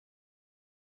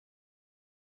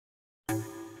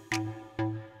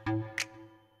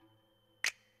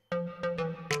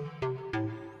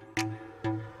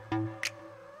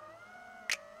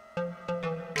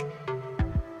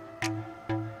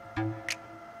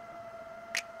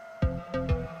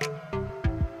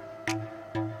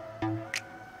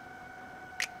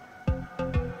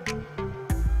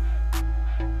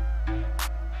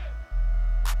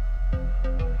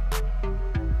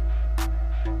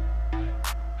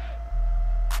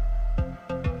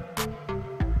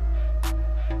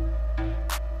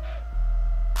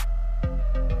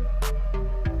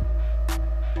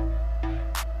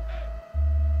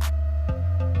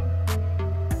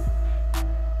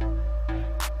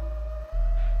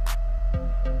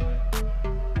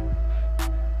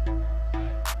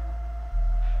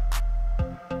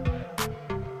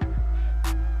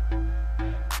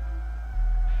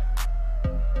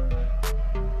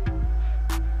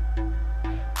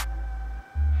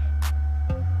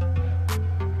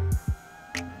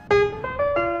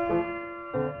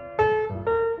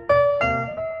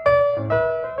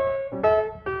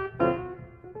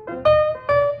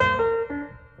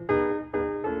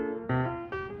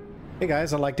Hey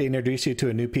guys, I'd like to introduce you to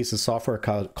a new piece of software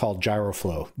called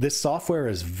Gyroflow. This software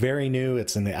is very new.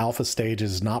 It's in the alpha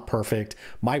stages, not perfect.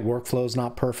 My workflow is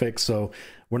not perfect, so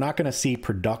we're not going to see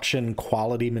production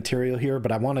quality material here,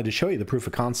 but I wanted to show you the proof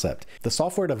of concept. The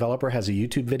software developer has a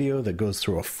YouTube video that goes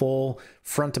through a full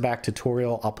front to back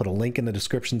tutorial. I'll put a link in the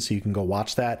description so you can go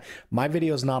watch that. My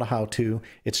video is not a how-to.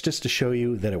 It's just to show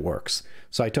you that it works.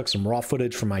 So I took some raw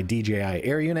footage from my DJI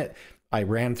Air Unit. I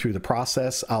ran through the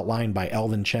process outlined by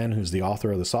Elvin Chen, who's the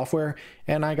author of the software,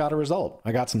 and I got a result.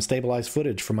 I got some stabilized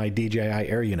footage from my DJI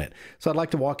Air Unit. So I'd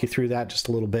like to walk you through that just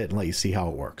a little bit and let you see how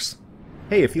it works.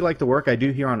 Hey, if you like the work I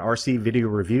do here on RC Video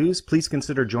Reviews, please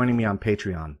consider joining me on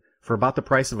Patreon. For about the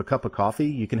price of a cup of coffee,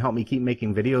 you can help me keep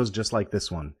making videos just like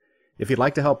this one. If you'd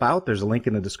like to help out, there's a link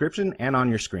in the description and on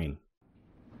your screen.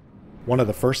 One of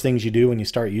the first things you do when you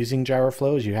start using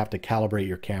Gyroflow is you have to calibrate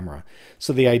your camera.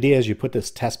 So the idea is you put this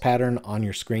test pattern on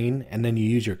your screen and then you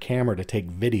use your camera to take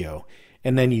video.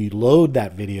 And then you load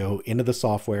that video into the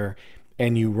software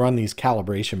and you run these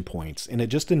calibration points. And it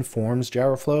just informs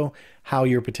Gyroflow how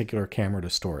your particular camera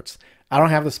distorts. I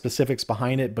don't have the specifics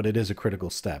behind it, but it is a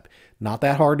critical step. Not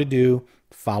that hard to do.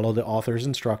 Follow the author's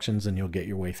instructions and you'll get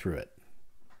your way through it.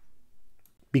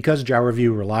 Because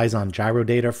GyroView relies on gyro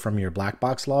data from your black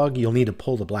box log, you'll need to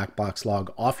pull the black box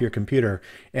log off your computer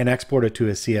and export it to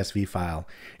a CSV file.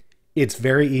 It's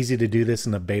very easy to do this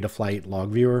in the Betaflight log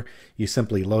viewer. You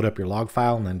simply load up your log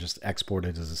file and then just export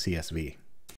it as a CSV.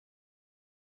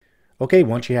 Okay,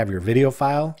 once you have your video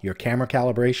file, your camera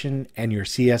calibration, and your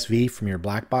CSV from your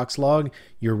black box log,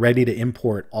 you're ready to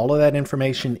import all of that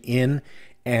information in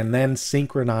and then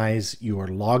synchronize your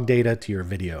log data to your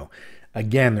video.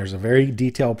 Again, there's a very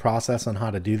detailed process on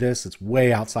how to do this. It's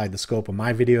way outside the scope of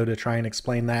my video to try and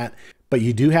explain that, but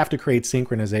you do have to create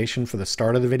synchronization for the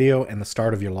start of the video and the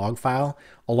start of your log file,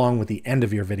 along with the end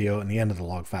of your video and the end of the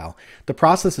log file. The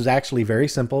process is actually very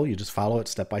simple. You just follow it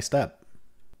step by step.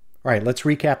 All right, let's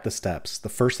recap the steps. The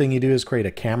first thing you do is create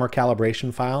a camera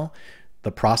calibration file.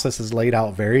 The process is laid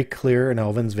out very clear in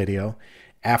Elvin's video.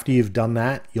 After you've done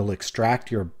that, you'll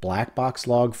extract your black box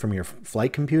log from your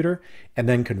flight computer and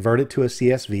then convert it to a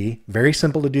CSV. Very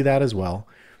simple to do that as well.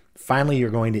 Finally, you're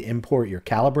going to import your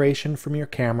calibration from your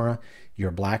camera,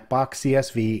 your black box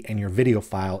CSV, and your video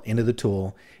file into the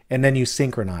tool. And then you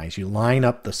synchronize. You line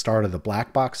up the start of the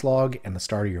black box log and the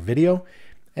start of your video.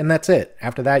 And that's it.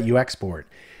 After that, you export.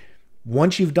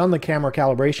 Once you've done the camera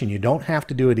calibration, you don't have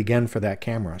to do it again for that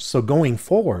camera. So going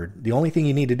forward, the only thing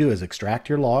you need to do is extract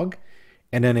your log,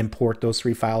 and then import those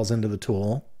 3 files into the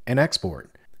tool and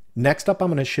export. Next up, I'm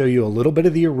going to show you a little bit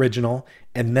of the original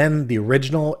and then the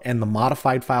original and the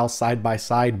modified files side by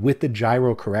side with the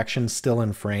gyro corrections still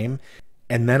in frame.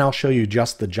 And then I'll show you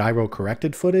just the gyro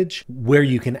corrected footage where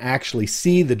you can actually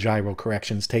see the gyro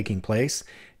corrections taking place.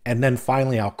 And then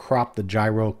finally, I'll crop the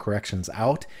gyro corrections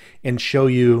out and show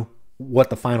you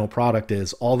what the final product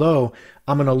is, although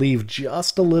I'm going to leave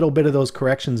just a little bit of those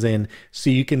corrections in so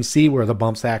you can see where the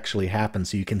bumps actually happen,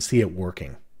 so you can see it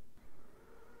working.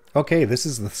 Okay, this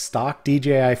is the stock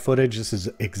DJI footage. This is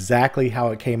exactly how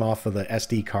it came off of the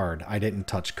SD card. I didn't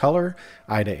touch color,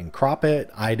 I didn't crop it,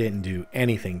 I didn't do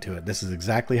anything to it. This is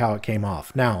exactly how it came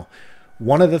off. Now,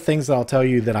 one of the things that I'll tell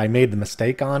you that I made the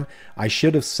mistake on, I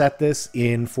should have set this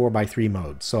in 4:3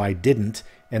 mode, so I didn't,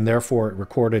 and therefore it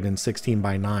recorded in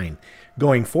 16:9.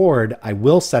 Going forward, I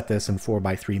will set this in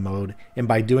 4:3 mode, and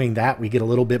by doing that, we get a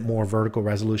little bit more vertical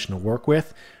resolution to work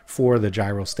with for the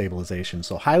gyro stabilization.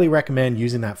 So highly recommend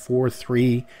using that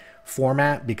 4:3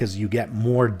 format because you get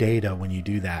more data when you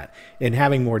do that. And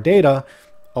having more data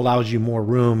allows you more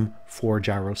room for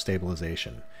gyro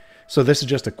stabilization. So this is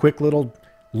just a quick little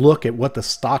look at what the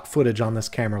stock footage on this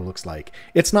camera looks like.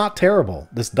 It's not terrible.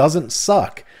 This doesn't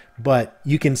suck, but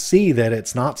you can see that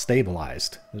it's not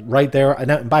stabilized right there.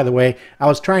 And by the way, I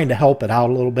was trying to help it out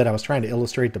a little bit. I was trying to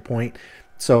illustrate the point.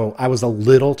 So I was a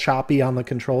little choppy on the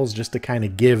controls just to kind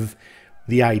of give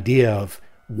the idea of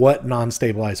what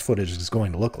non-stabilized footage is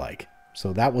going to look like.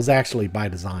 So that was actually by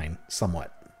design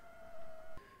somewhat.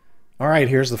 All right,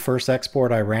 here's the first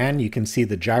export I ran. You can see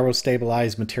the gyro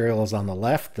stabilized material is on the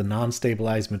left, the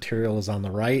non-stabilized material is on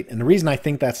the right. And the reason I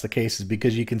think that's the case is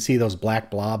because you can see those black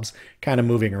blobs kind of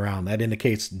moving around. That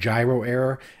indicates gyro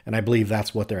error, and I believe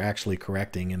that's what they're actually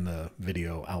correcting in the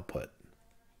video output.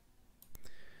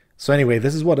 So anyway,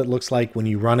 this is what it looks like when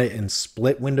you run it in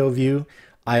split window view.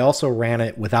 I also ran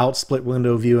it without split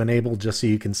window view enabled just so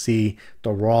you can see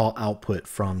the raw output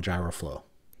from Gyroflow.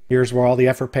 Here's where all the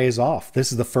effort pays off.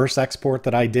 This is the first export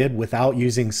that I did without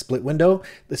using split window.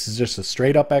 This is just a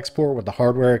straight up export with the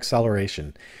hardware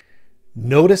acceleration.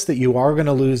 Notice that you are going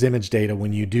to lose image data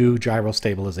when you do gyro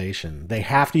stabilization. They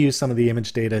have to use some of the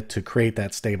image data to create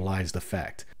that stabilized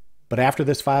effect. But after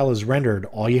this file is rendered,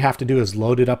 all you have to do is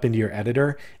load it up into your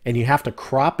editor, and you have to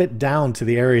crop it down to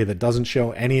the area that doesn't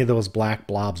show any of those black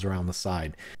blobs around the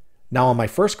side. Now on my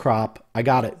first crop, I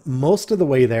got it most of the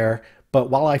way there, but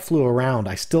while I flew around,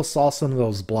 I still saw some of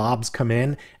those blobs come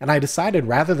in, and I decided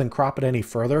rather than crop it any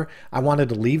further, I wanted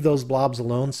to leave those blobs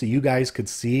alone so you guys could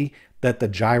see that the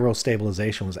gyro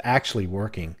stabilization was actually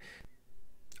working.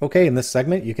 Okay, in this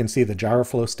segment, you can see the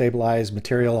Gyroflow stabilized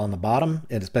material on the bottom.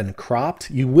 It has been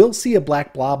cropped. You will see a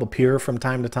black blob appear from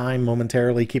time to time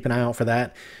momentarily. Keep an eye out for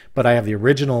that. But I have the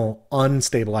original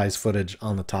unstabilized footage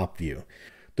on the top view.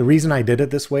 The reason I did it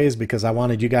this way is because I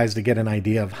wanted you guys to get an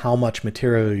idea of how much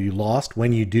material you lost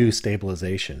when you do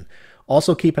stabilization.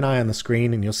 Also keep an eye on the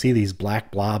screen and you'll see these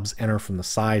black blobs enter from the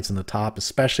sides and the top,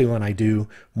 especially when I do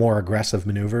more aggressive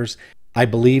maneuvers. I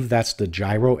believe that's the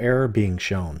gyro error being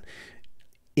shown.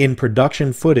 In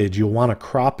production footage, you'll want to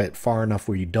crop it far enough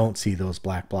where you don't see those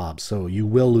black blobs, so you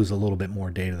will lose a little bit more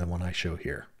data than what I show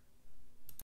here.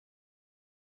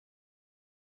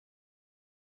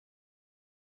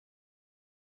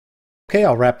 Okay,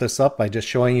 I'll wrap this up by just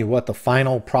showing you what the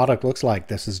final product looks like.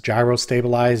 This is gyro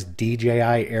stabilized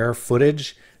DJI Air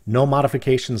footage, no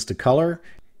modifications to color.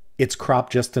 It's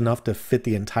cropped just enough to fit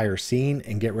the entire scene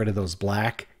and get rid of those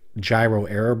black gyro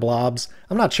error blobs.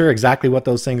 I'm not sure exactly what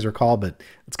those things are called, but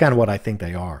it's kind of what I think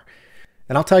they are.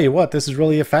 And I'll tell you what, this is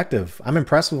really effective. I'm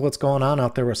impressed with what's going on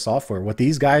out there with software. What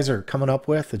these guys are coming up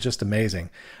with is just amazing.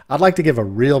 I'd like to give a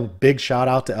real big shout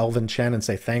out to Elvin Chen and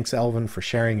say thanks, Elvin, for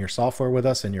sharing your software with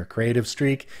us and your creative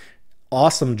streak.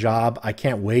 Awesome job. I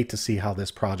can't wait to see how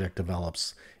this project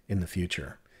develops in the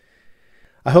future.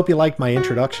 I hope you liked my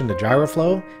introduction to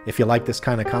Gyroflow. If you like this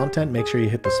kind of content, make sure you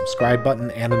hit the subscribe button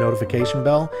and the notification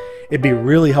bell. It'd be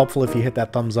really helpful if you hit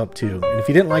that thumbs up too. And if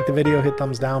you didn't like the video, hit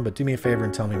thumbs down, but do me a favor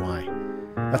and tell me why.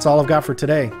 That's all I've got for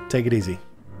today. Take it easy.